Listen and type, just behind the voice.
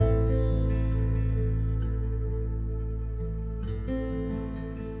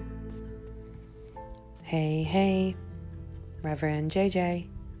Hey, Reverend JJ.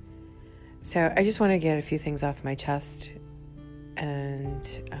 So I just want to get a few things off my chest, and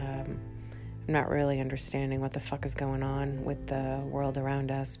I'm not really understanding what the fuck is going on with the world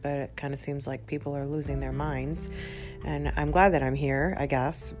around us, but it kind of seems like people are losing their minds, and I'm glad that I'm here, I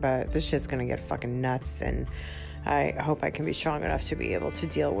guess, but this shit's gonna get fucking nuts, and I hope I can be strong enough to be able to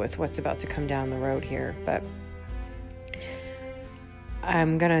deal with what's about to come down the road here. But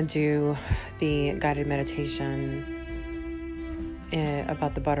I'm gonna do the guided meditation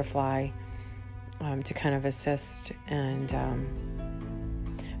about the butterfly to kind of assist, and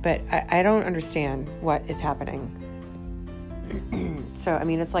but I don't understand what is happening. So I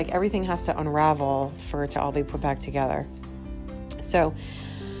mean, it's like everything has to unravel for it to all be put back together. So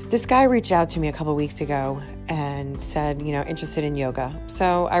this guy reached out to me a couple weeks ago and said, interested in yoga.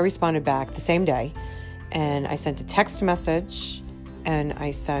 So I responded back the same day, and I sent a text message and I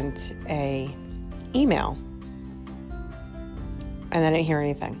sent a email, and I didn't hear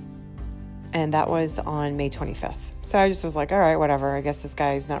anything. And that was on May 25th. So I just was like, all right, whatever. I guess this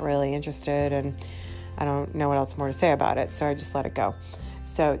guy's not really interested, and I don't know what else more to say about it. So I just let it go.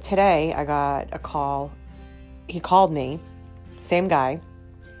 So today I got a call. He called me, same guy,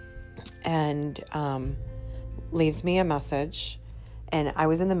 and leaves me a message. And I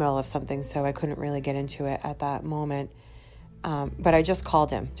was in the middle of something, so I couldn't really get into it at that moment. But I just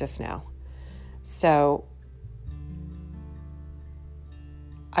called him just now. So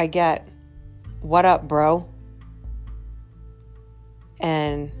I get, "What up, bro?"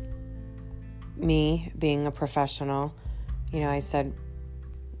 And me being a professional, I said,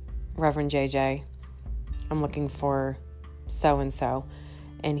 "Reverend JJ, I'm looking for so-and-so."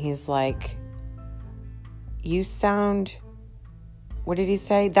 And he's like, "You sound," what did he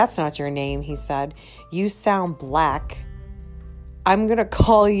say? "That's not your name," he said. "You sound black. I'm going to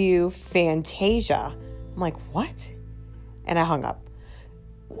call you Fantasia." I'm like, what? And I hung up.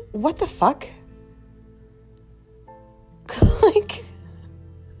 What the fuck? Like,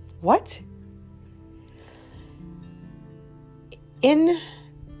 what? In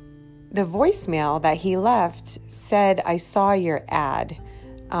the voicemail that he left said, "I saw your ad."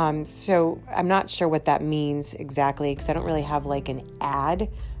 So I'm not sure what that means exactly, because I don't really have like an ad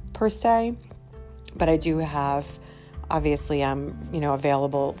per se, but I do have, obviously I'm,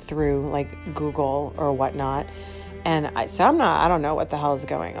 available through like Google or whatnot. And I don't know what the hell is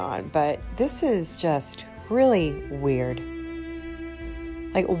going on, but this is just really weird.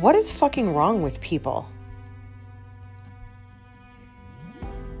 Like, what is fucking wrong with people?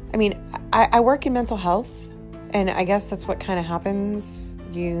 I mean, I work in mental health, and I guess that's what kind of happens.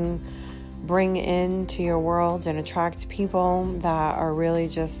 You bring into your world and attract people that are really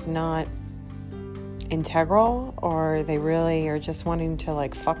just not integral, or they really are just wanting to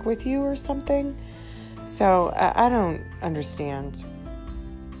like fuck with you or something. So I don't understand.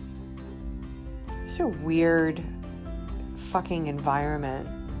 It's a weird fucking environment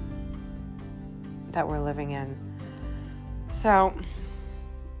that we're living in. So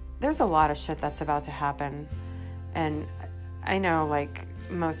there's a lot of shit that's about to happen, and I know like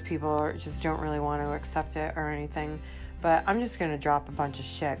most people just don't really want to accept it or anything, but I'm just gonna drop a bunch of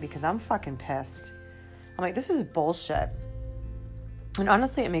shit because I'm fucking pissed. I'm like, this is bullshit. And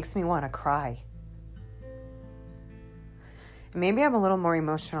honestly, it makes me want to cry. Maybe I'm a little more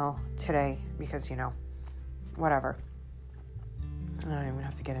emotional today because, whatever. I don't even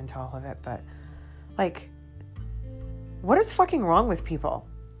have to get into all of it, but like, what is fucking wrong with people?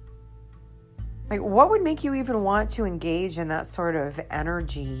 Like, what would make you even want to engage in that sort of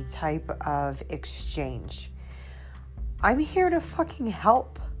energy type of exchange? I'm here to fucking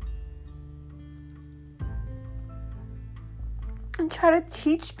help. And try to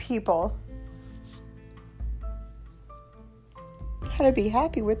teach people how to be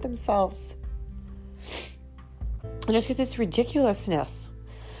happy with themselves. And just get this ridiculousness.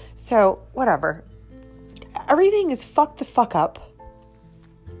 So, whatever. Everything is fucked the fuck up.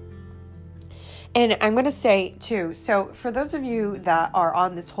 And I'm going to say, too, so for those of you that are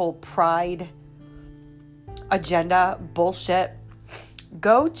on this whole pride agenda bullshit,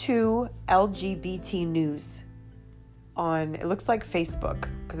 go to LGBT News on, it looks like Facebook,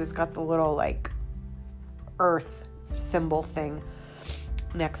 because it's got the little like earth symbol thing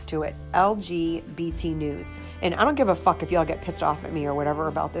next to it. LGBT News. And I don't give a fuck if y'all get pissed off at me or whatever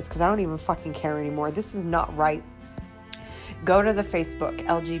about this, because I don't even fucking care anymore. This is not right. Go to the Facebook,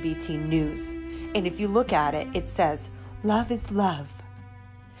 LGBT News. And if you look at it, it says, "Love is love."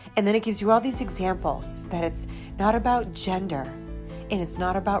 And then it gives you all these examples that it's not about gender, and it's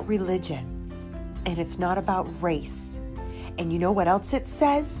not about religion, and it's not about race. And you know what else it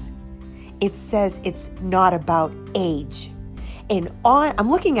says? it says it's not about age. And I'm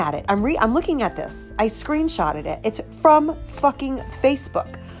looking at it. I'm looking at this. I screenshotted it. It's from fucking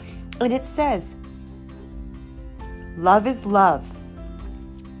Facebook. And it says, love is love.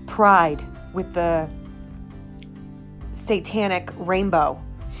 Pride with the satanic rainbow.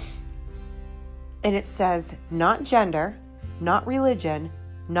 And it says, not gender, not religion,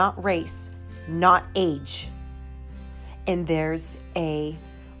 not race, not age. And there's a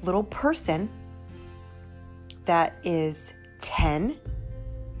little person that is 10.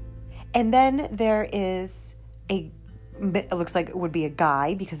 And then there is it looks like it would be a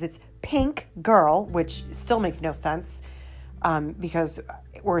guy because it's pink girl, which still makes no sense because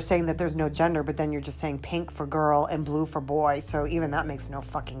we're saying that there's no gender, but then you're just saying pink for girl and blue for boy. So even that makes no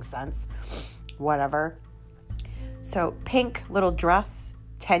fucking sense. Whatever. So pink little dress,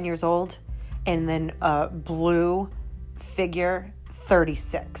 10 years old, and then a blue figure,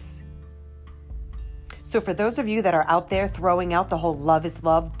 36. So for those of you that are out there throwing out the whole love is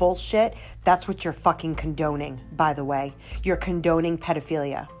love bullshit, that's what you're fucking condoning, by the way. You're condoning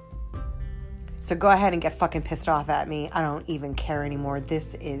pedophilia. So go ahead and get fucking pissed off at me. I don't even care anymore.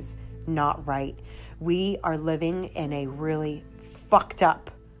 This is not right. We are living in a really fucked up,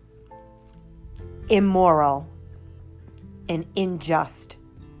 immoral, and unjust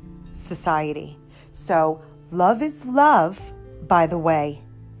society. So love is love, by the way,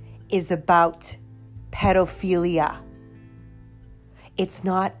 is about pedophilia. It's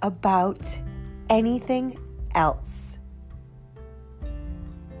not about anything else.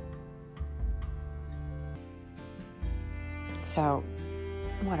 So,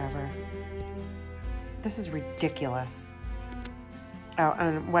 whatever. This is ridiculous. Oh,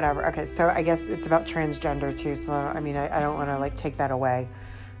 and whatever. Okay, so I guess it's about transgender too. So, I mean, I don't want to like take that away.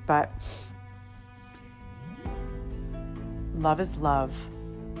 But love is love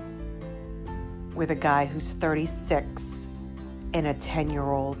with a guy who's 36 and a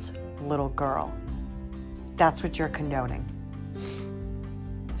 10-year-old little girl. That's what you're condoning.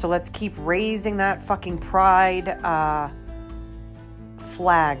 So let's keep raising that fucking pride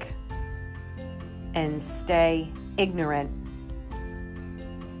flag and stay ignorant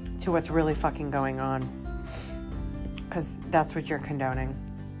to what's really fucking going on. Because that's what you're condoning.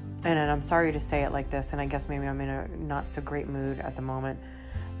 And I'm sorry to say it like this, and I guess maybe I'm in a not so great mood at the moment,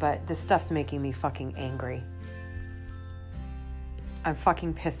 but this stuff's making me fucking angry. I'm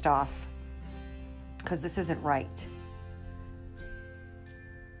fucking pissed off because this isn't right.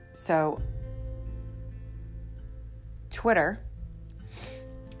 So Twitter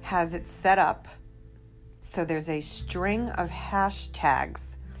has it set up so there's a string of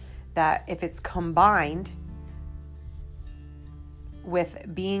hashtags that if it's combined with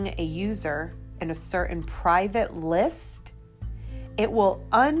being a user in a certain private list, it will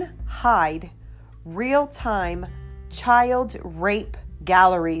unhide real-time child rape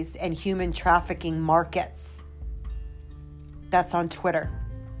galleries and human trafficking markets. That's on Twitter.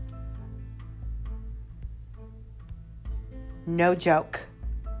 No joke.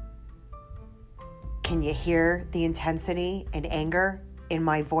 Can you hear the intensity and anger in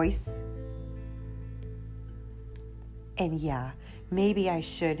my voice? And yeah, maybe I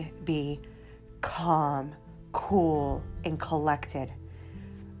should be calm, cool, and collected.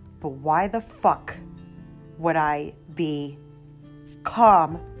 But why the fuck would I be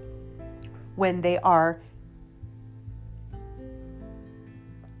calm when they are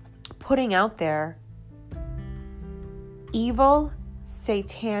putting out there evil,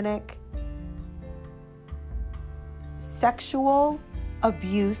 satanic, sexual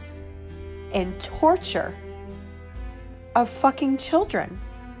abuse and torture of fucking children?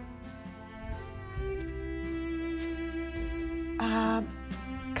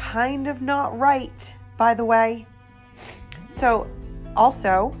 Kind of not right, by the way. So,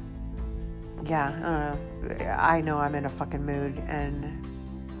 also, yeah, I know I'm in a fucking mood and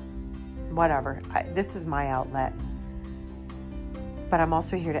whatever. This is my outlet. But I'm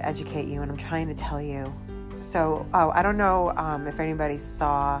also here to educate you, and I'm trying to tell you. So, I don't know if anybody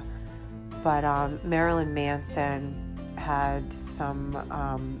saw, but Marilyn Manson had some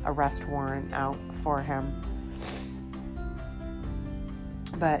arrest warrant out for him.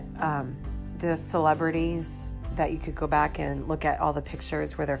 But the celebrities that you could go back and look at all the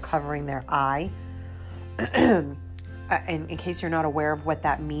pictures where they're covering their eye. And in case you're not aware of what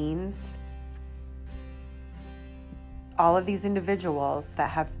that means, all of these individuals that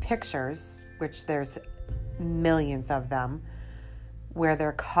have pictures, which there's millions of them, where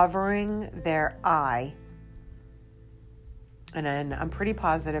they're covering their eye, and then I'm pretty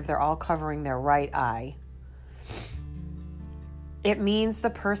positive they're all covering their right eye. It means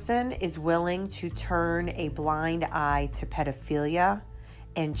the person is willing to turn a blind eye to pedophilia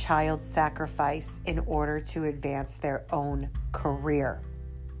and child sacrifice in order to advance their own career.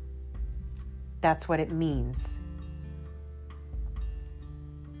 That's what it means.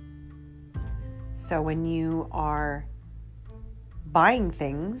 So when you are buying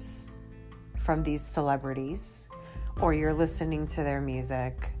things from these celebrities, or you're listening to their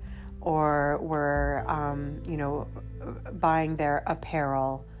music, or we're, buying their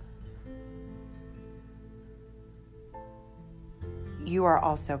apparel, you are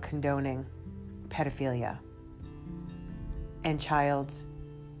also condoning pedophilia and child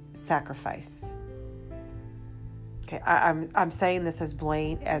sacrifice. Okay, I'm saying this as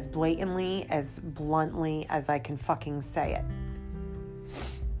blatantly, as bluntly as I can fucking say it.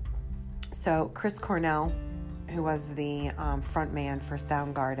 So Chris Cornell, who was the front man for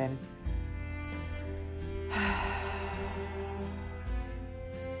Soundgarden,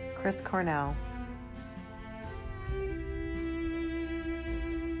 Chris Cornell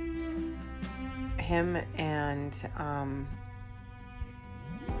him and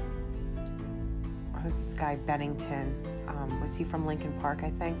who's this guy, Bennington, was he from Linkin Park, I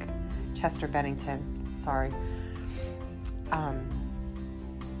think? Chester Bennington, sorry.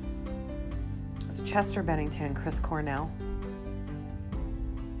 So Chester Bennington and Chris Cornell,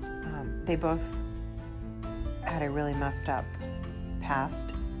 they both had a really messed up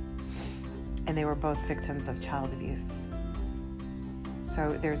past, and they were both victims of child abuse.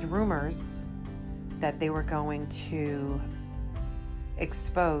 So there's rumors that they were going to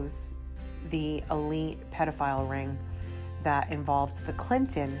expose the elite pedophile ring that involved the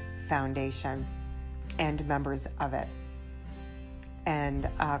Clinton Foundation and members of it. And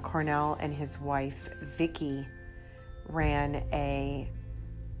Cornell and his wife, Vicky, ran a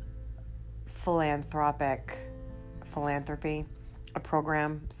philanthropy, a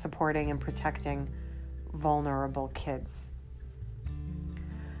program supporting and protecting vulnerable kids.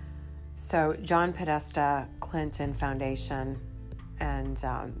 So John Podesta, Clinton Foundation, and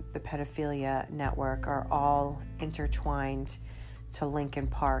the pedophilia network are all intertwined to Linkin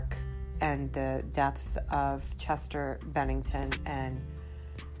Park and the deaths of Chester Bennington and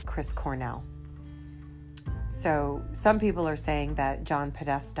Chris Cornell. So some people are saying that John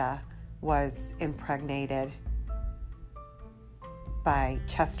Podesta was impregnated by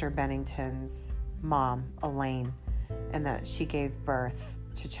Chester Bennington's mom, Elaine, and that she gave birth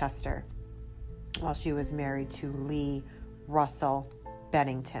to Chester while she was married to Lee Russell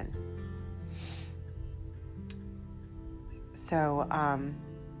Bennington. So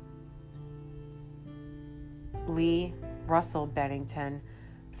Lee Russell Bennington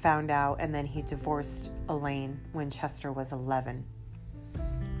found out, and then he divorced Elaine when Chester was 11.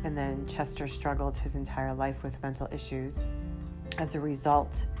 And then Chester struggled his entire life with mental issues as a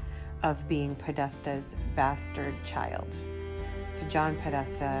result of being Podesta's bastard child. So John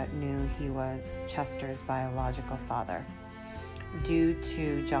Podesta knew he was Chester's biological father. Due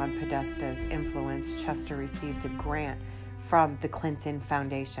to John Podesta's influence, Chester received a grant from the Clinton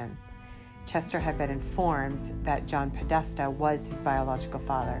Foundation. Chester had been informed that John Podesta was his biological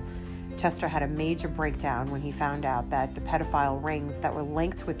father. Chester had a major breakdown when he found out that the pedophile rings that were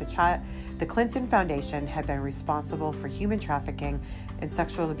linked with the Clinton Foundation had been responsible for human trafficking and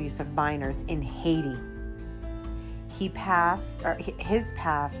sexual abuse of minors in Haiti. His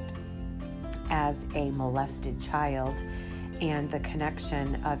past as a molested child and the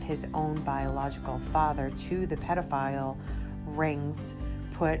connection of his own biological father to the pedophile rings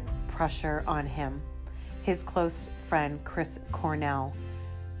put pressure on him. His close friend, Chris Cornell,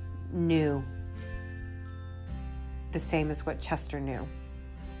 knew the same as what Chester knew.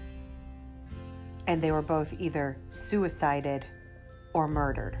 And they were both either suicided or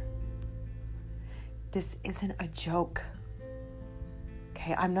murdered. This isn't a joke.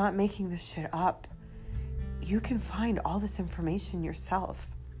 Okay, I'm not making this shit up. You can find all this information yourself.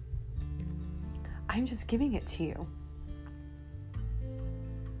 I'm just giving it to you.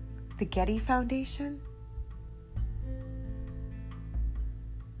 The Getty Foundation,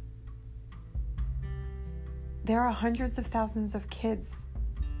 there are hundreds of thousands of kids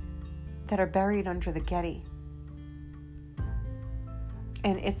that are buried under the Getty.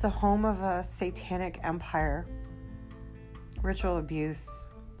 And it's the home of a satanic empire, ritual abuse.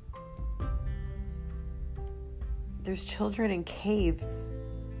 There's children in caves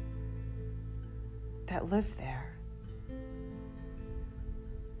that live there.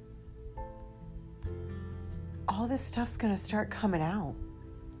 All this stuff's gonna start coming out.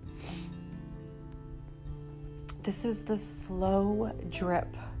 This is the slow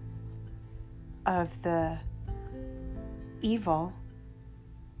drip of the evil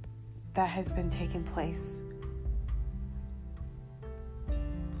that has been taking place.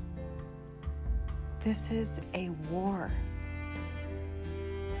 This is a war.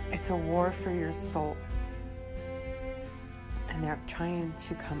 It's a war for your soul. And they're trying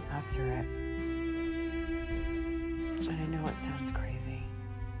to come after it. And I know it sounds crazy.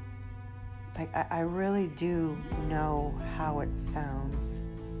 Like, I really do know how it sounds.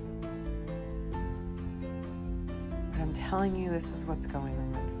 But I'm telling you, this is what's going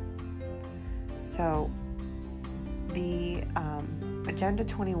on. So, the Agenda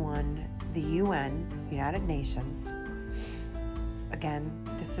 21, the UN, United Nations, again,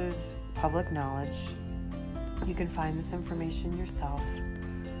 this is public knowledge. You can find this information yourself.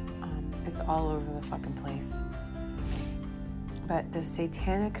 It's all over the fucking place. But the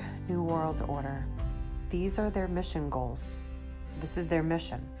Satanic New World Order, these are their mission goals. This is their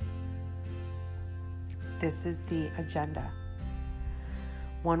mission. This is the agenda.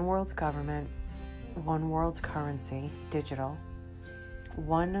 One world government, one world currency, digital,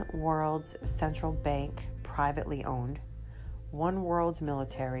 one world central bank, privately owned, one world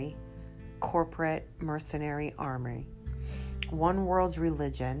military, corporate mercenary army, one world's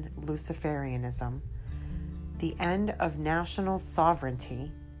religion, Luciferianism, the end of national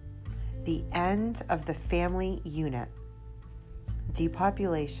sovereignty, the end of the family unit,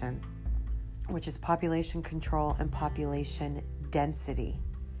 depopulation, which is population control and population density,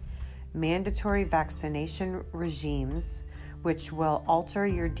 mandatory vaccination regimes, which will alter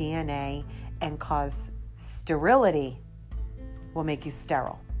your DNA and cause sterility, will make you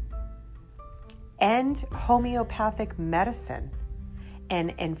sterile, end homeopathic medicine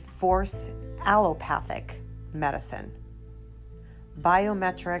and enforce allopathic medicine,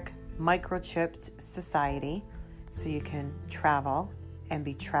 biometric microchipped society so you can travel and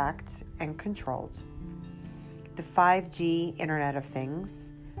be tracked and controlled, the 5G Internet of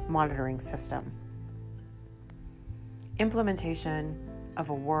Things monitoring system, implementation of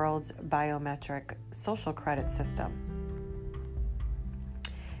a world's biometric social credit system,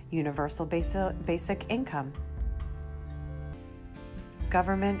 universal basic income,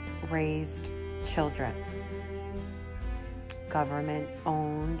 government-raised children,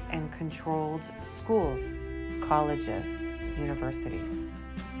 government-owned and controlled schools, colleges, universities,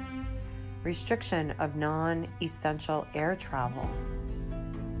 restriction of non-essential air travel,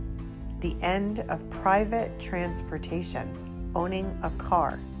 the end of private transportation, owning a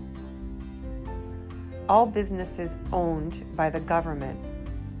car, all businesses owned by the government,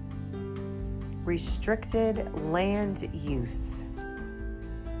 restricted land use,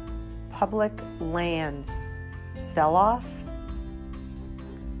 public lands sell-off,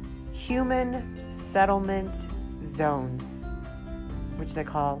 human settlement zones, which they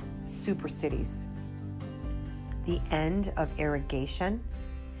call super cities, the end of irrigation,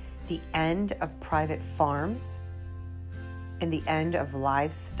 the end of private farms, and the end of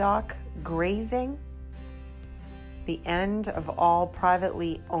livestock grazing, the end of all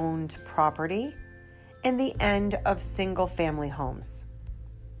privately owned property, and the end of single-family homes.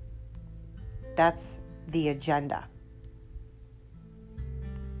 That's the agenda.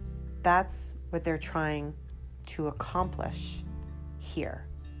 That's what they're trying to accomplish here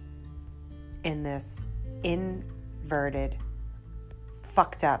in this inverted,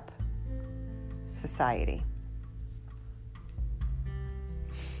 fucked up society.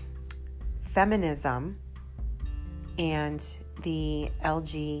 Feminism and the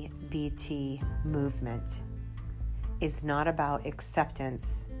LGBT movement is not about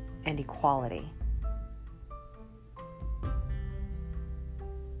acceptance and equality.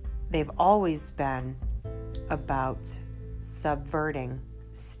 They've always been about subverting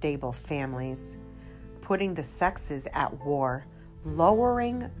stable families, putting the sexes at war,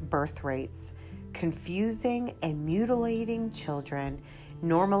 lowering birth rates, confusing and mutilating children,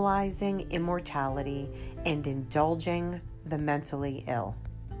 normalizing immortality, and indulging the mentally ill.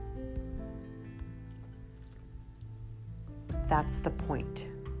 That's the point.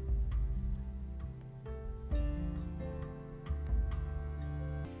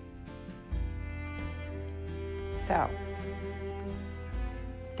 So,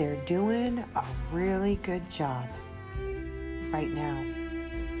 they're doing a really good job right now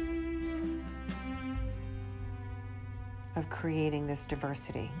of creating this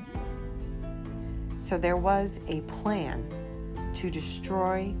diversity. So there was a plan to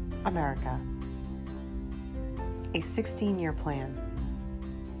destroy America, a 16-year plan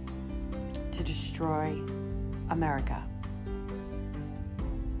to destroy America.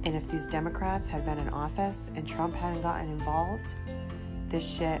 And if these Democrats had been in office and Trump hadn't gotten involved, this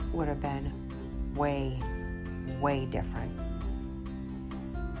shit would have been way way different.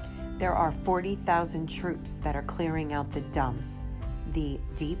 There are 40,000 troops that are clearing out the DUMBs, the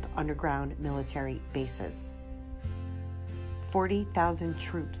deep underground military bases. 40,000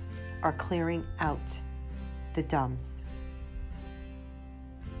 troops are clearing out the DUMBs.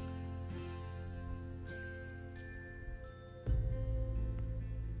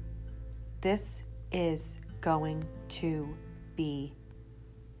 This is going to be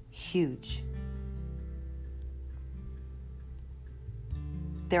huge.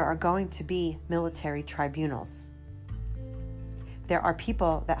 There are going to be military tribunals. There are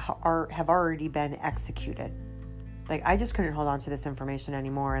people that have already been executed. Like, I just couldn't hold on to this information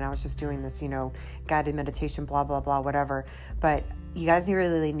anymore, and I was just doing this, guided meditation, blah, blah, blah, whatever. But you guys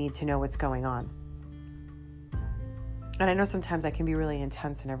really need to know what's going on. And I know sometimes I can be really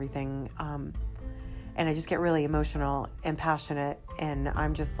intense and everything, and I just get really emotional and passionate, and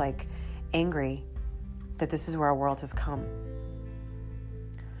I'm just like angry that this is where our world has come.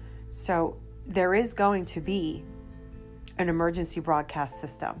 So there is going to be an emergency broadcast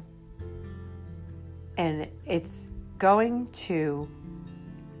system, and it's going to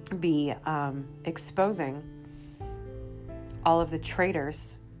be exposing all of the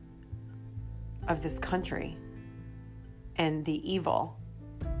traitors of this country and the evil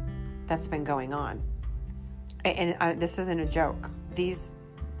that's been going on. And this isn't a joke. These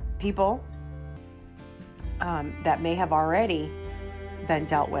people that may have already been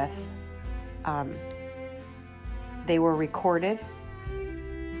dealt with, they were recorded,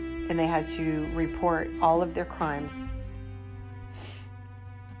 and they had to report all of their crimes,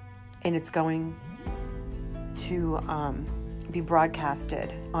 and it's going to be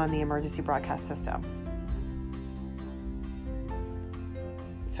broadcasted on the emergency broadcast system.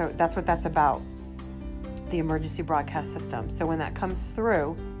 So that's what that's about, the emergency broadcast system. So when that comes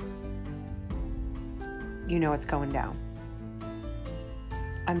through, it's going down.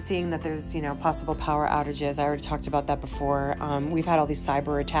 I'm seeing that there's, possible power outages. I already talked about that before. We've had all these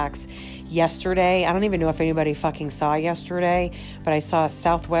cyber attacks yesterday. I don't even know if anybody fucking saw yesterday, but I saw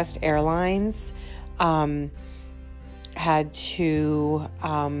Southwest Airlines had to,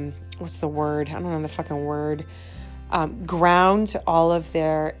 what's the word? I don't know the fucking word. Ground all of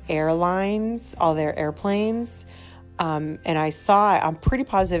their airlines, all their airplanes. And I'm pretty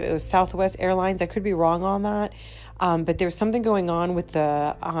positive it was Southwest Airlines. I could be wrong on that. But there's something going on with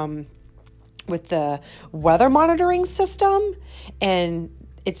the weather monitoring system, and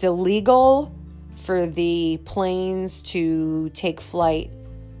it's illegal for the planes to take flight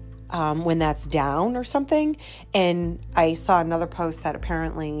when that's down or something. And I saw another post that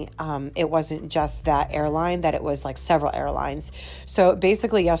apparently it wasn't just that airline, that it was like several airlines. So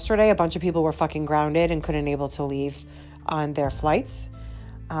basically yesterday, a bunch of people were fucking grounded and couldn't able to leave on their flights.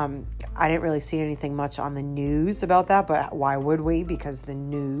 I didn't really see anything much on the news about that, but why would we? Because the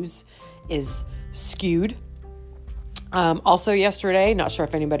news is skewed. Also yesterday, not sure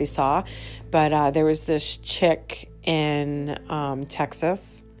if anybody saw, but there was this chick in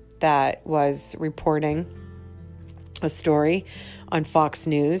Texas that was reporting a story on Fox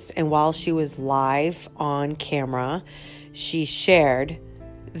News, and while she was live on camera, she shared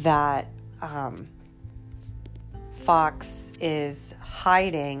that Fox is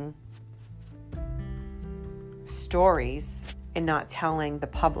hiding stories and not telling the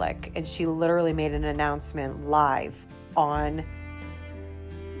public. And she literally made an announcement live on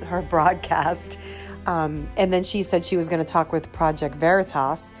her broadcast. And then she said she was going to talk with Project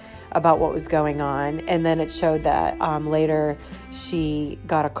Veritas about what was going on. And then it showed that later she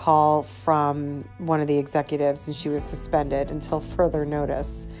got a call from one of the executives, and she was suspended until further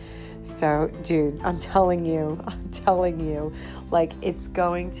notice. So, dude, I'm telling you, like, it's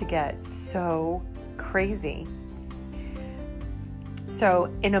going to get so crazy.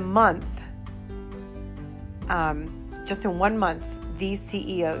 So in a month, just in 1 month, these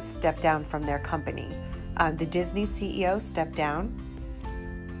CEOs stepped down from their company. The Disney CEO stepped down.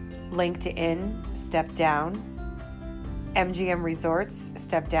 LinkedIn stepped down. MGM Resorts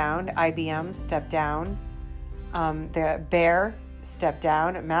stepped down. IBM stepped down. The Bear stepped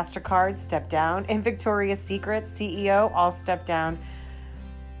down. MasterCard stepped down. And Victoria's Secret CEO all stepped down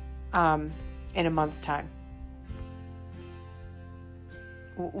in a month's time.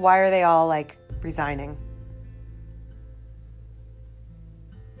 Why are they all like resigning?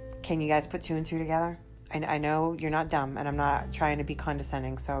 Can you guys put two and two together? I know you're not dumb, and I'm not trying to be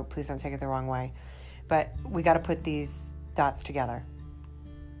condescending, so please don't take it the wrong way. But we got to put these dots together.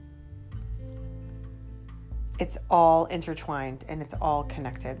 It's all intertwined, and it's all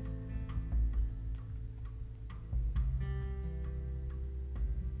connected.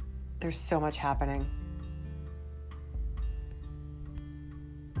 There's so much happening.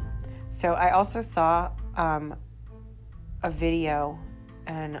 So I also saw a video,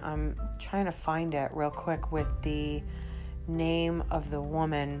 and I'm trying to find it real quick with the name of the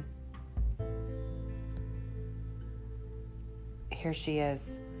woman. Here she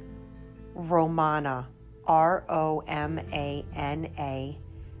is. Romana. Romana.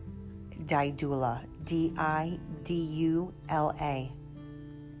 Didula. Didula.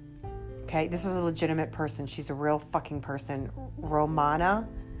 Okay, this is a legitimate person. She's a real fucking person. Romana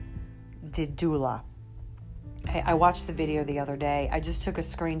Didula. I watched the video the other day. I just took a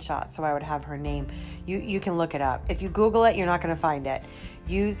screenshot so I would have her name. You can look it up. If you Google it, you're not going to find it.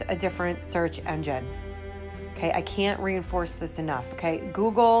 Use a different search engine. Okay, I can't reinforce this enough. Okay,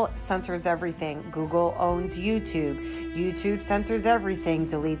 Google censors everything. Google owns YouTube. YouTube censors everything,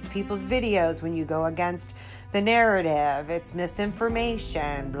 deletes people's videos when you go against the narrative. It's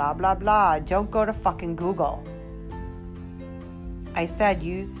misinformation, blah, blah, blah. Don't go to fucking Google. I said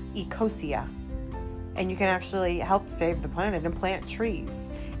use Ecosia. And you can actually help save the planet and plant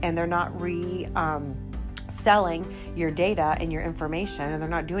trees. And they're not selling your data and your information, and they're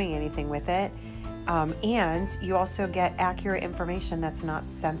not doing anything with it. And you also get accurate information that's not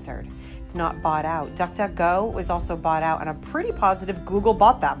censored. It's not bought out. DuckDuckGo was also bought out, and I'm pretty positive Google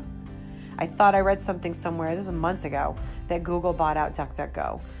bought them. I thought I read something somewhere, this was months ago, that Google bought out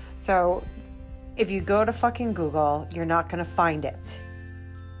DuckDuckGo. So if you go to fucking Google, you're not going to find it.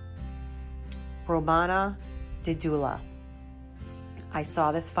 Romana Didula. I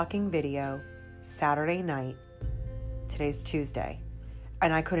saw this fucking video Saturday night. Today's Tuesday.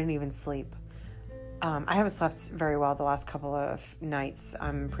 And I couldn't even sleep. I haven't slept very well the last couple of nights.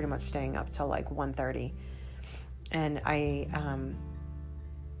 I'm pretty much staying up till like 1:30. And I'm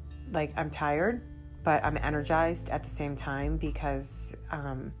tired, but I'm energized at the same time because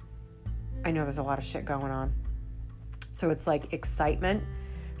I know there's a lot of shit going on. So it's like excitement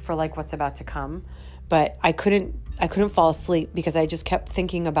for like what's about to come. But I couldn't fall asleep because I just kept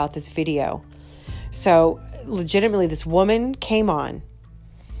thinking about this video. So legitimately, this woman came on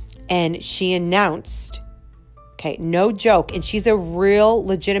and she announced, okay, no joke, and she's a real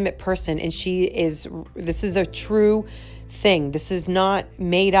legitimate person, and this is a true thing. This is not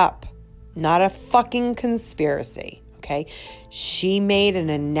made up, not a fucking conspiracy, okay? She made an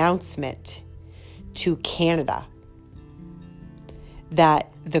announcement to Canada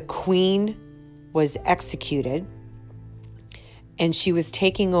that the Queen was executed and she was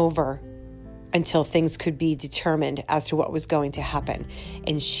taking over until things could be determined as to what was going to happen.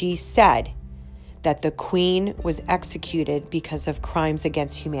 And she said that the Queen was executed because of crimes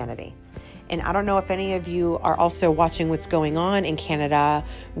against humanity. And I don't know if any of you are also watching what's going on in Canada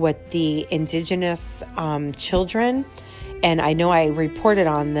with the Indigenous children. And I know I reported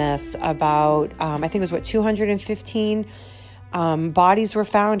on this about, I think it was 215 bodies were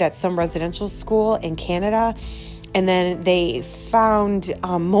found at some residential school in Canada. And then they found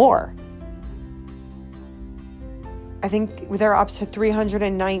more. I think they're up to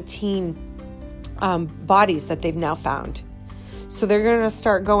 319 bodies that they've now found. So they're going to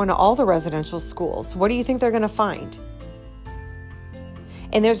start going to all the residential schools. What do you think they're going to find?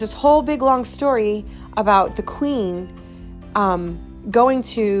 And there's this whole big long story about the Queen going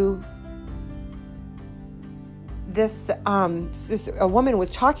to this. A woman was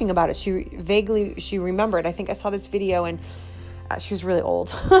talking about it. She remembered. I think I saw this video and she was really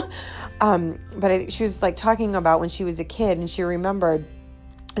old. But she was like talking about when she was a kid, and she remembered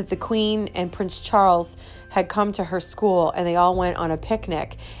that the Queen and Prince Charles had come to her school and they all went on a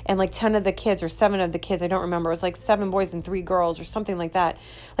picnic, and like 10 of the kids or 7 of the kids, I don't remember, it was like 7 boys and 3 girls or something like that.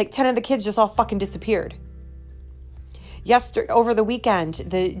 Like 10 of the kids just all fucking disappeared. Over the weekend,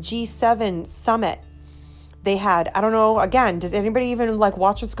 the G7 summit, they had, I don't know, again, does anybody even like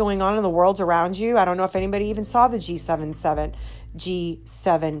watch what's going on in the world around you? I don't know if anybody even saw the G7 summit.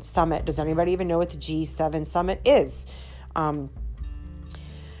 Does anybody even know what the G7 summit is?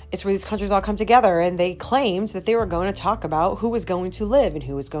 It's where these countries all come together, and they claimed that they were going to talk about who was going to live and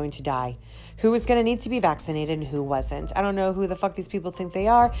who was going to die, who was going to need to be vaccinated and who wasn't. I don't know who the fuck these people think they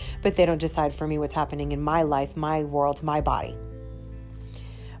are, but they don't decide for me what's happening in my life, my world, my body.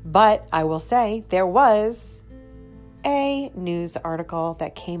 But I will say there was a news article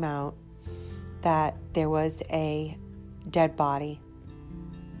that came out that there was a dead body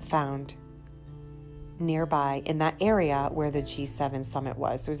found nearby in that area where the G7 summit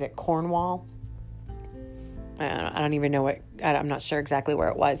was. Was it Cornwall? I don't even know I'm not sure exactly where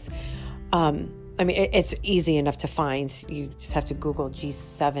it was. I mean, it's easy enough to find. You just have to Google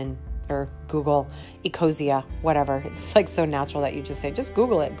G7 or Google Ecosia, whatever. It's like so natural that you just say, just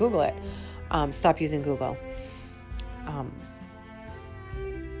Google it. Stop using Google.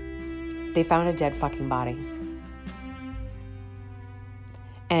 They found a dead fucking body.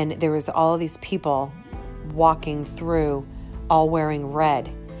 And there was all these people walking through, all wearing red.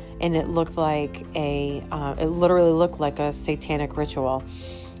 And it looked like it literally looked like a satanic ritual.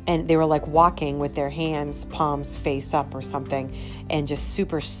 And they were like walking with their hands, palms face up or something, and just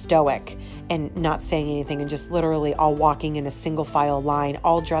super stoic and not saying anything, and just literally all walking in a single file line,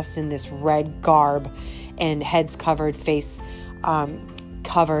 all dressed in this red garb and heads covered, face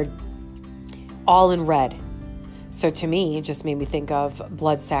covered, all in red. So to me, it just made me think of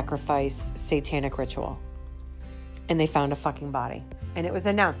blood sacrifice, satanic ritual. And they found a fucking body. And it was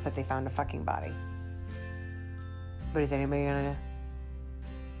announced that they found a fucking body. But is anybody gonna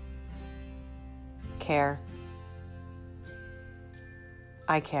care?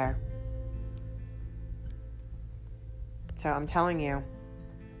 I care. So I'm telling you,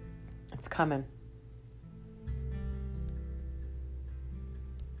 it's coming.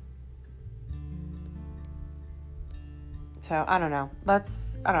 So I don't know.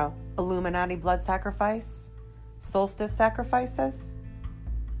 Illuminati blood sacrifice, solstice sacrifices.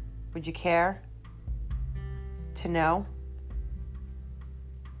 Would you care to know?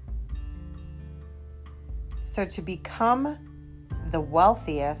 So to become the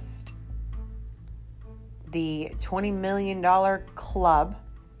wealthiest, the $20 million club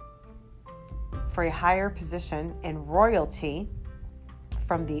for a higher position in royalty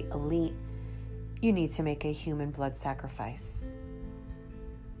from the elite, you need to make a human blood sacrifice.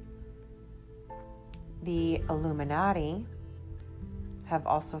 The Illuminati have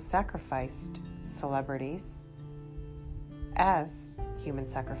also sacrificed celebrities as human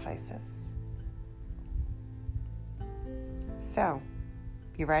sacrifices. So,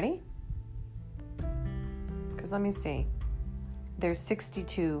 you ready? Because let me see. There's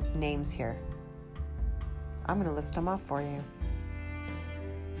 62 names here. I'm going to list them off for you.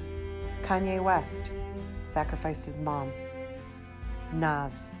 Kanye West sacrificed his mom.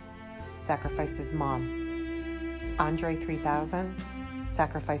 Nas sacrificed his mom. Andre 3000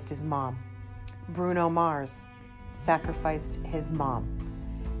 sacrificed his mom. Bruno Mars sacrificed his mom.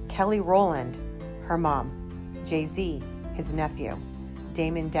 Kelly Rowland, her mom. Jay-Z, his nephew.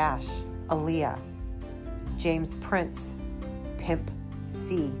 Damon Dash, Aaliyah. James Prince, Pimp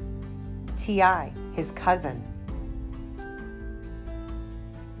C. T.I., his cousin.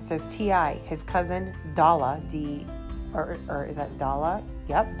 It says T.I., his cousin, Dalla, or is that Dalla?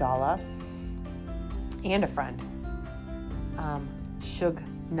 Yep, Dalla. And a friend. Suge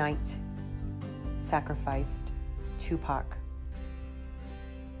Knight sacrificed Tupac.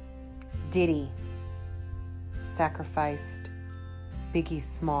 Diddy sacrificed Biggie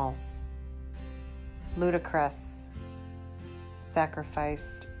Smalls. Ludacris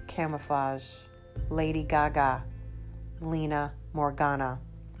sacrificed Camouflage. Lady Gaga, Lena Morgana.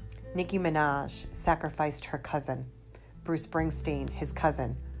 Nicki Minaj sacrificed her cousin. Bruce Springsteen, his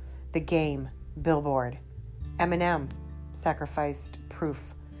cousin. The Game, Billboard. Eminem sacrificed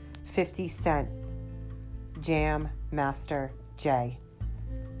Proof. 50 Cent, Jam Master Jay.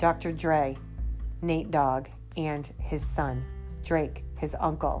 Dr. Dre, Nate Dogg, and his son. Drake, his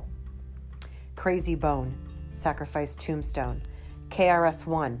uncle. Crazy Bone sacrificed Tombstone.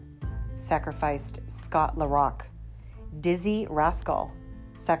 KRS-One sacrificed Scott LaRock. Dizzy Rascal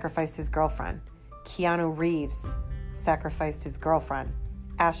sacrificed his girlfriend. Keanu Reeves sacrificed his girlfriend.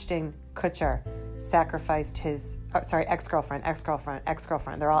 Ashton Kutcher sacrificed his, ex-girlfriend.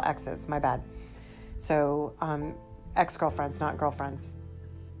 They're all exes, my bad. So, ex-girlfriends, not girlfriends.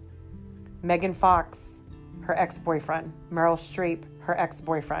 Megan Fox, her ex-boyfriend. Meryl Streep, her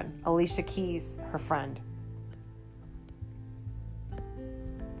ex-boyfriend. Alicia Keys, her friend.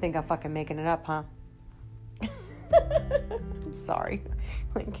 Think I'm fucking making it up, huh? I'm sorry.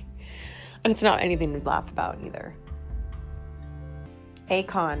 And it's not anything to laugh about either.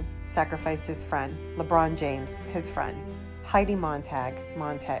 Akon sacrificed his friend. LeBron James, his friend. Heidi Montag,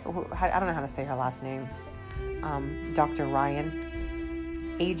 I don't know how to say her last name. Dr.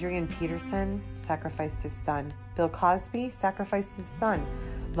 Ryan. Adrian Peterson sacrificed his son. Bill Cosby sacrificed his son.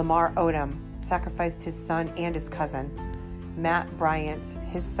 Lamar Odom sacrificed his son and his cousin. Matt Bryant,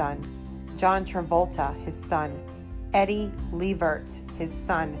 his son. John Travolta, his son. Eddie Levert, his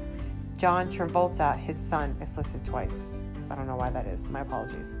son. John Travolta, his son. It's listed twice. I don't know why that is. My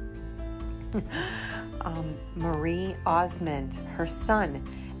apologies. Marie Osmond, her son.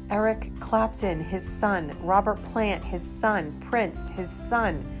 Eric Clapton, his son. Robert Plant, his son. Prince, his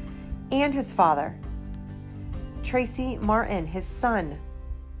son. And his father. Tracy Martin, his son.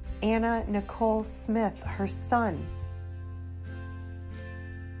 Anna Nicole Smith, her son.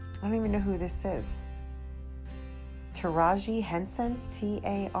 I don't even know who this is. Taraji Henson,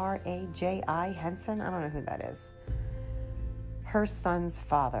 Taraji Henson, I don't know who that is. Her son's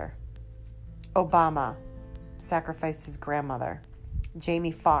father. Obama sacrificed his grandmother. Jamie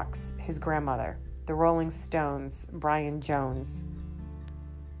Foxx, his grandmother. The Rolling Stones, Brian Jones.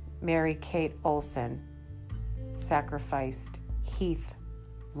 Mary Kate Olsen sacrificed Heath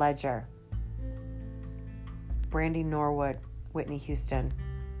Ledger. Brandy Norwood, Whitney Houston.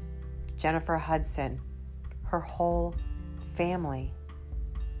 Jennifer Hudson, her whole family.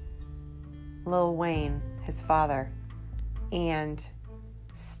 Lil Wayne, his father. And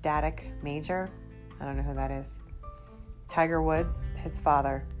Static Major, I don't know who that is. Tiger Woods, his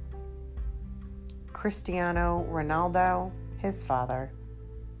father. Cristiano Ronaldo, his father.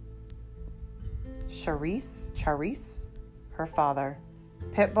 Charisse, her father.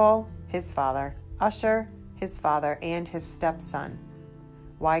 Pitbull, his father. Usher, his father, and his stepson.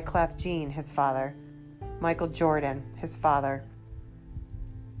 Wyclef Jean, his father. Michael Jordan, his father.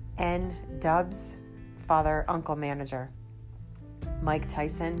 N. Dubs, father, uncle, manager. Mike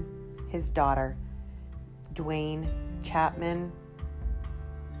Tyson, his daughter. Dwayne Chapman,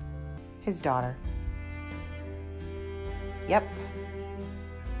 his daughter. Yep.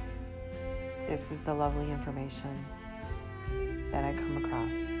 This is the lovely information that I come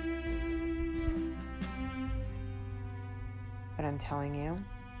across. But I'm telling you,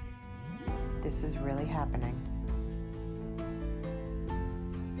 this is really happening.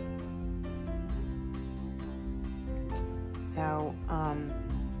 So,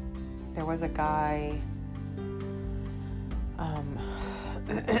 there was a guy,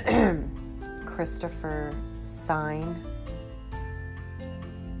 Christopher Sine.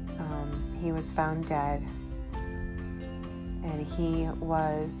 He was found dead, and he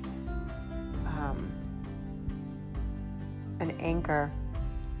was an anchor,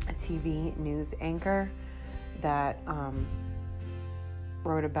 a TV news anchor that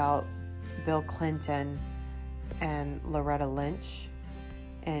wrote about Bill Clinton and Loretta Lynch,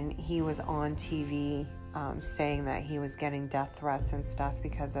 and he was on TV saying that he was getting death threats and stuff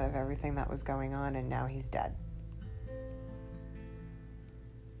because of everything that was going on, and now he's dead.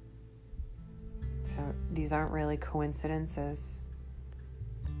 So these aren't really coincidences.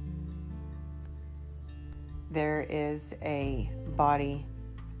 There is a body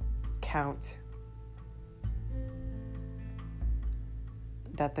count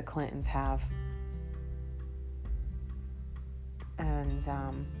that the Clintons have. And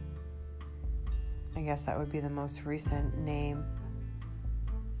I guess that would be the most recent name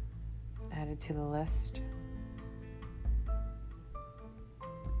added to the list.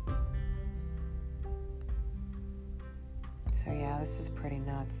 So yeah, this is pretty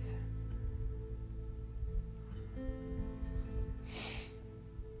nuts.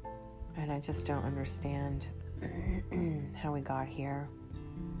 And I just don't understand how we got here.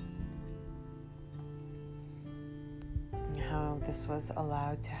 And how this was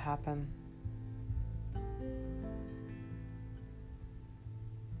allowed to happen.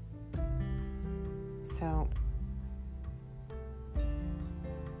 So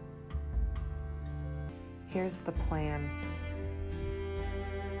here's the plan.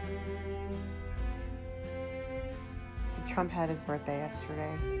 So Trump had his birthday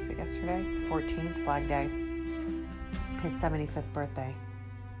yesterday. Is it yesterday? 14th, Flag Day. His 75th birthday.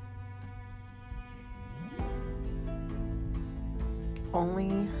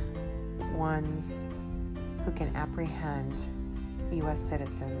 Only ones who can apprehend U.S.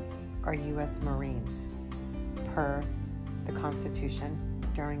 citizens are U.S. Marines, per the Constitution,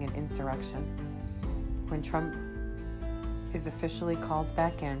 during an insurrection. When Trump is officially called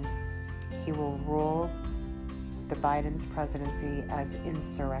back in, he will rule the Biden's presidency as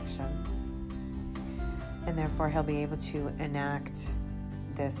insurrection. And therefore, he'll be able to enact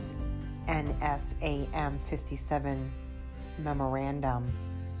this NSAM 57 memorandum.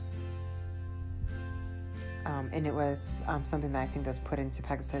 And it was something that I think that was put into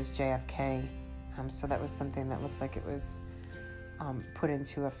Pegasus JFK. So that was something that looks like it was put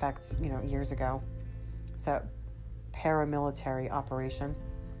into effect, years ago. So, paramilitary operation.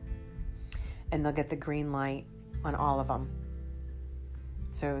 And they'll get the green light on all of them.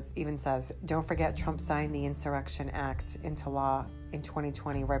 So it even says, don't forget Trump signed the Insurrection Act into law in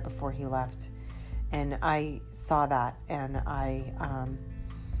 2020 right before he left. And I saw that, and I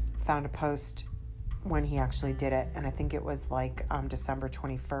found a post when he actually did it, and I think it was like December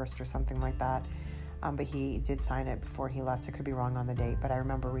 21st or something like that. But he did sign it before he left. I could be wrong on the date, but I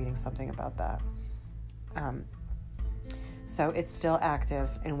remember reading something about that. So it's still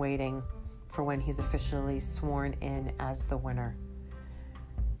active and waiting for when he's officially sworn in as the winner.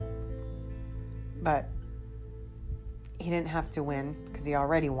 But he didn't have to win because he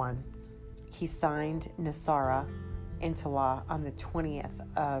already won. He signed Nasara into law on the 30th,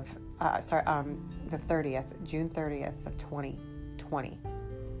 June 30th of 2020,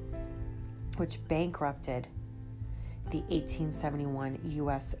 which bankrupted the 1871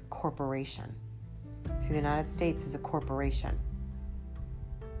 U.S. corporation. So the United States is a corporation.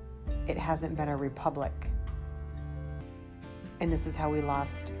 It hasn't been a republic. And this is how we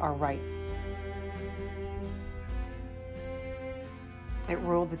lost our rights. It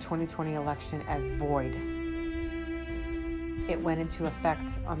ruled the 2020 election as void. It went into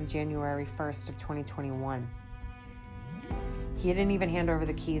effect on January 1st of 2021. He didn't even hand over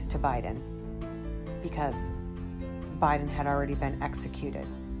the keys to Biden because Biden had already been executed.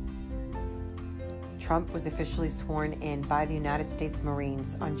 Trump was officially sworn in by the United States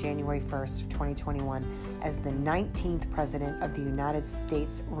Marines on January 1st of 2021 as the 19th President of the United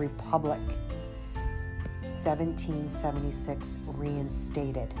States Republic. 1776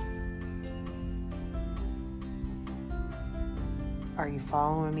 reinstated. Are you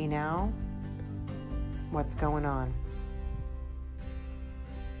following me now? What's going on?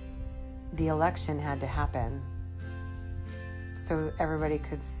 The election had to happen so everybody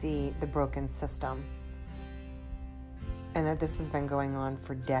could see the broken system and that this has been going on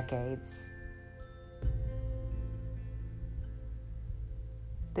for decades.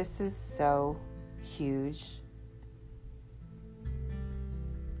 This is so huge.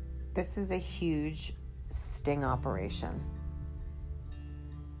 This is a huge sting operation.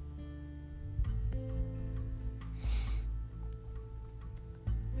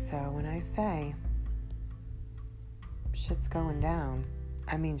 So when I say shit's going down,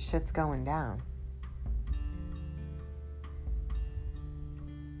 I mean shit's going down.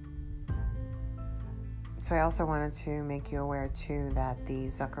 So I also wanted to make you aware too that the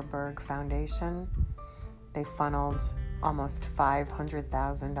Zuckerberg Foundation, they funneled almost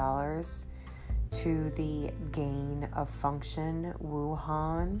 $500,000 to the gain of function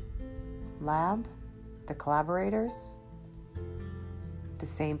Wuhan lab, the collaborators, the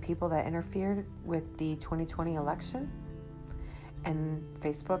same people that interfered with the 2020 election. And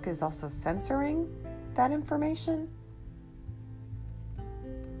Facebook is also censoring that information.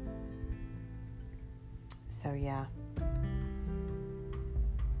 So yeah,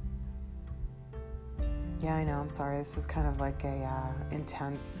 I know, I'm sorry. This was kind of like a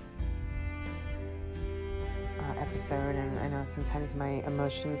intense episode, and I know sometimes my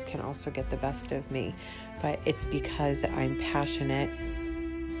emotions can also get the best of me, but it's because I'm passionate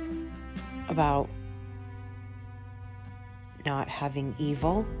about not having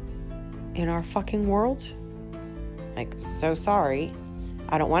evil in our fucking world. Like, so sorry.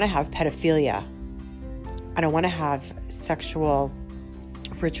 I don't want to have pedophilia. I don't want to have sexual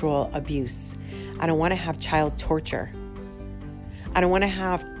ritual abuse. I don't want to have child torture. I don't want to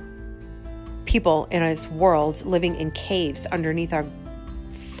have people in this world living in caves underneath our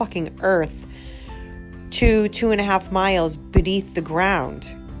fucking earth 2.5 miles beneath the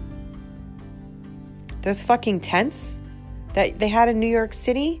ground. Those fucking tents that they had in New York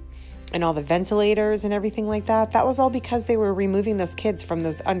City and all the ventilators and everything like that, that was all because they were removing those kids from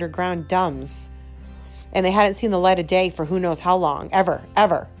those underground dumbs. And they hadn't seen the light of day for who knows how long, ever.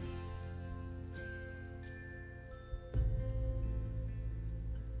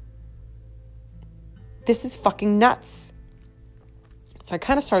 This is fucking nuts. So I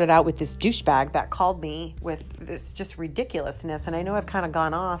kind of started out with this douchebag that called me with this just ridiculousness. And I know I've kind of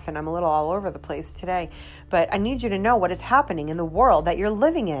gone off and I'm a little all over the place today. But I need you to know what is happening in the world that you're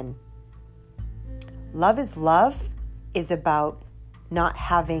living in. Love is about not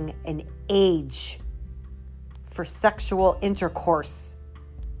having an age for sexual intercourse.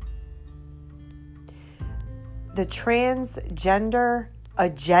 The transgender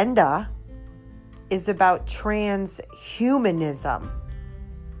agenda is about transhumanism.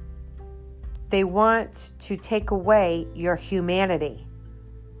 They want to take away your humanity.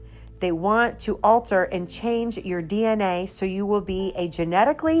 They want to alter and change your DNA so you will be a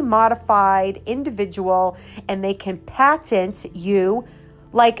genetically modified individual, and they can patent you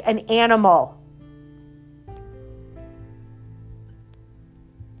like an animal.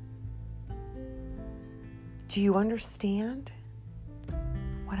 Do you understand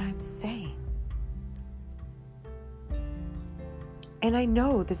what I'm saying? And I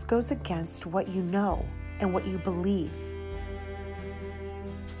know this goes against what you know and what you believe.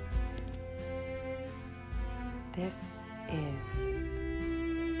 This is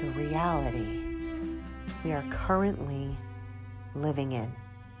the reality we are currently living in.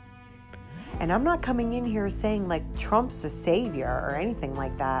 And I'm not coming in here saying like Trump's a savior or anything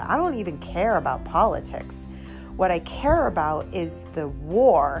like that. I don't even care about politics. What I care about is the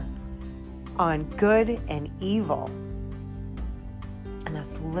war on good and evil. And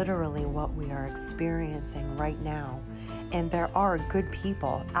that's literally what we are experiencing right now. And there are good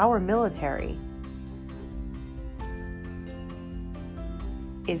people. Our military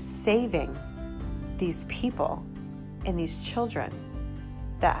is saving these people and these children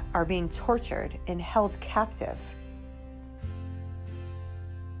that are being tortured and held captive.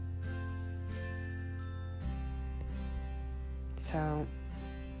 So,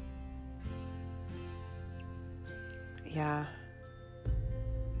 yeah.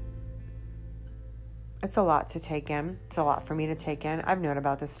 It's a lot to take in. It's a lot for me to take in. I've known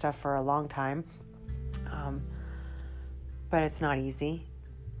about this stuff for a long time. But it's not easy.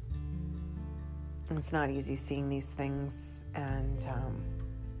 It's not easy seeing these things and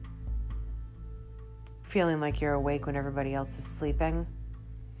feeling like you're awake when everybody else is sleeping.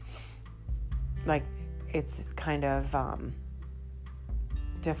 Like, it's kind of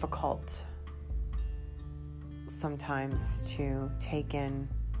difficult sometimes to take in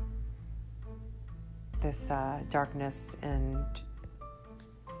this darkness and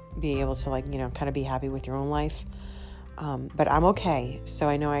be able to, like, kind of be happy with your own life. But I'm okay. So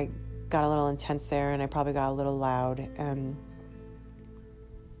I know I got a little intense there and I probably got a little loud, and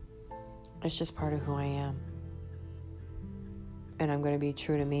it's just part of who I am. And I'm going to be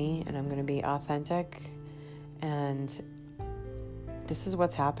true to me, and I'm going to be authentic, and this is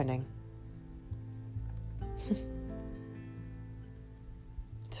what's happening.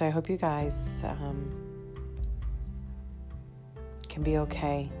 So I hope you guys can be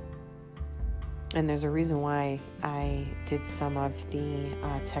okay. And there's a reason why I did some of the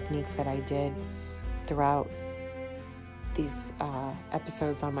techniques that I did throughout these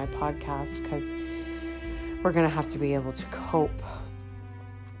episodes on my podcast, because we're going to have to be able to cope,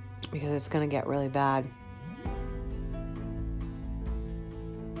 because it's going to get really bad.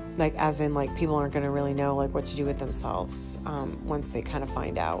 Like, as in, like, people aren't going to really know, like, what to do with themselves once they kind of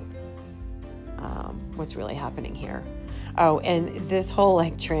find out what's really happening here. Oh, and this whole,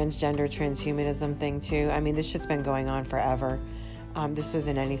 like, transgender, transhumanism thing, too. I mean, this shit's been going on forever. This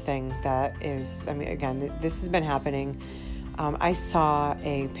isn't anything that is, I mean, again, this has been happening. I saw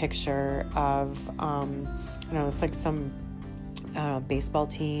a picture of, I don't know, it's like some baseball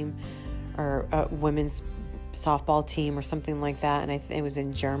team or a women's softball team or something like that. And it was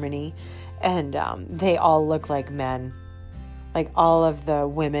in Germany. And they all look like men. Like, all of the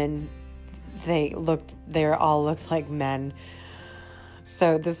women, they all looked like men.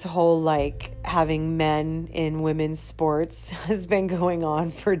 So this whole, like, having men in women's sports has been going on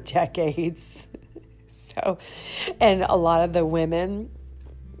for decades. So, and a lot of the women,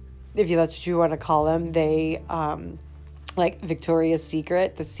 if that's what you want to call them, they, like Victoria's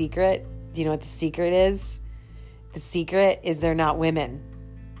Secret, The Secret. Do you know what The Secret is? The secret is they're not women.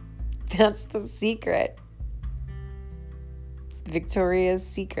 That's the secret. Victoria's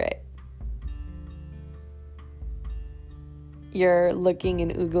Secret. You're looking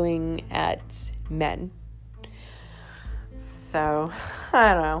and oogling at men. So,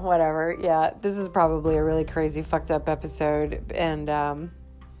 I don't know, whatever. Yeah, this is probably a really crazy, fucked up episode, and a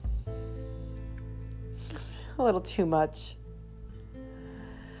little too much.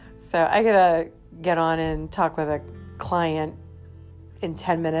 So, I gotta get on and talk with a client in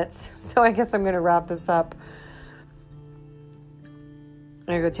 10 minutes. So, I guess I'm gonna wrap this up. I'm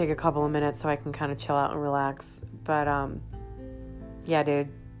gonna go take a couple of minutes so I can kind of chill out and relax. But, yeah, dude,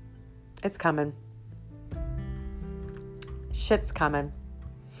 it's coming. Shit's coming.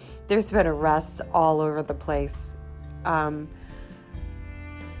 There's been arrests all over the place.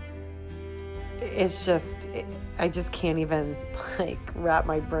 It's just, I just can't even, like, wrap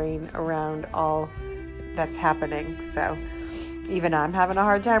my brain around all that's happening. So even I'm having a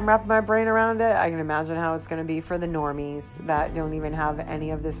hard time wrapping my brain around it. I can imagine how it's going to be for the normies that don't even have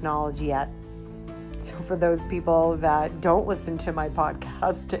any of this knowledge yet. So for those people that don't listen to my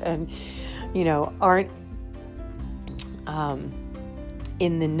podcast and, you know, aren't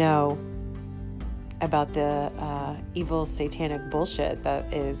in the know about the evil satanic bullshit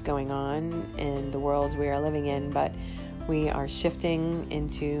that is going on in the world we are living in, but we are shifting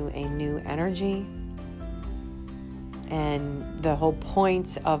into a new energy. And the whole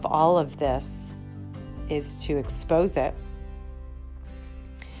point of all of this is to expose it.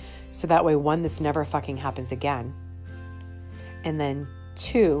 So that way, one, this never fucking happens again. And then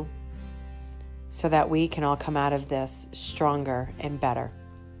two, so that we can all come out of this stronger and better.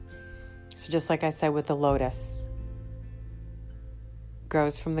 So just like I said with the lotus,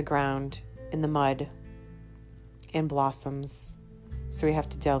 grows from the ground in the mud and blossoms. So we have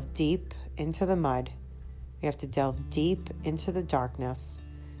to delve deep into the mud We have to delve deep into the darkness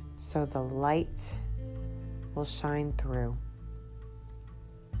so the light will shine through.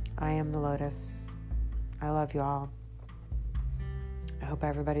 I am the Lotus. I love you all. I hope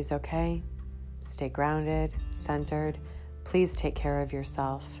everybody's okay. Stay grounded, centered. Please take care of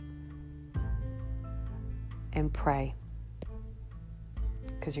yourself. And pray,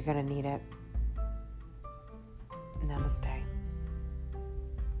 because you're going to need it. Namaste.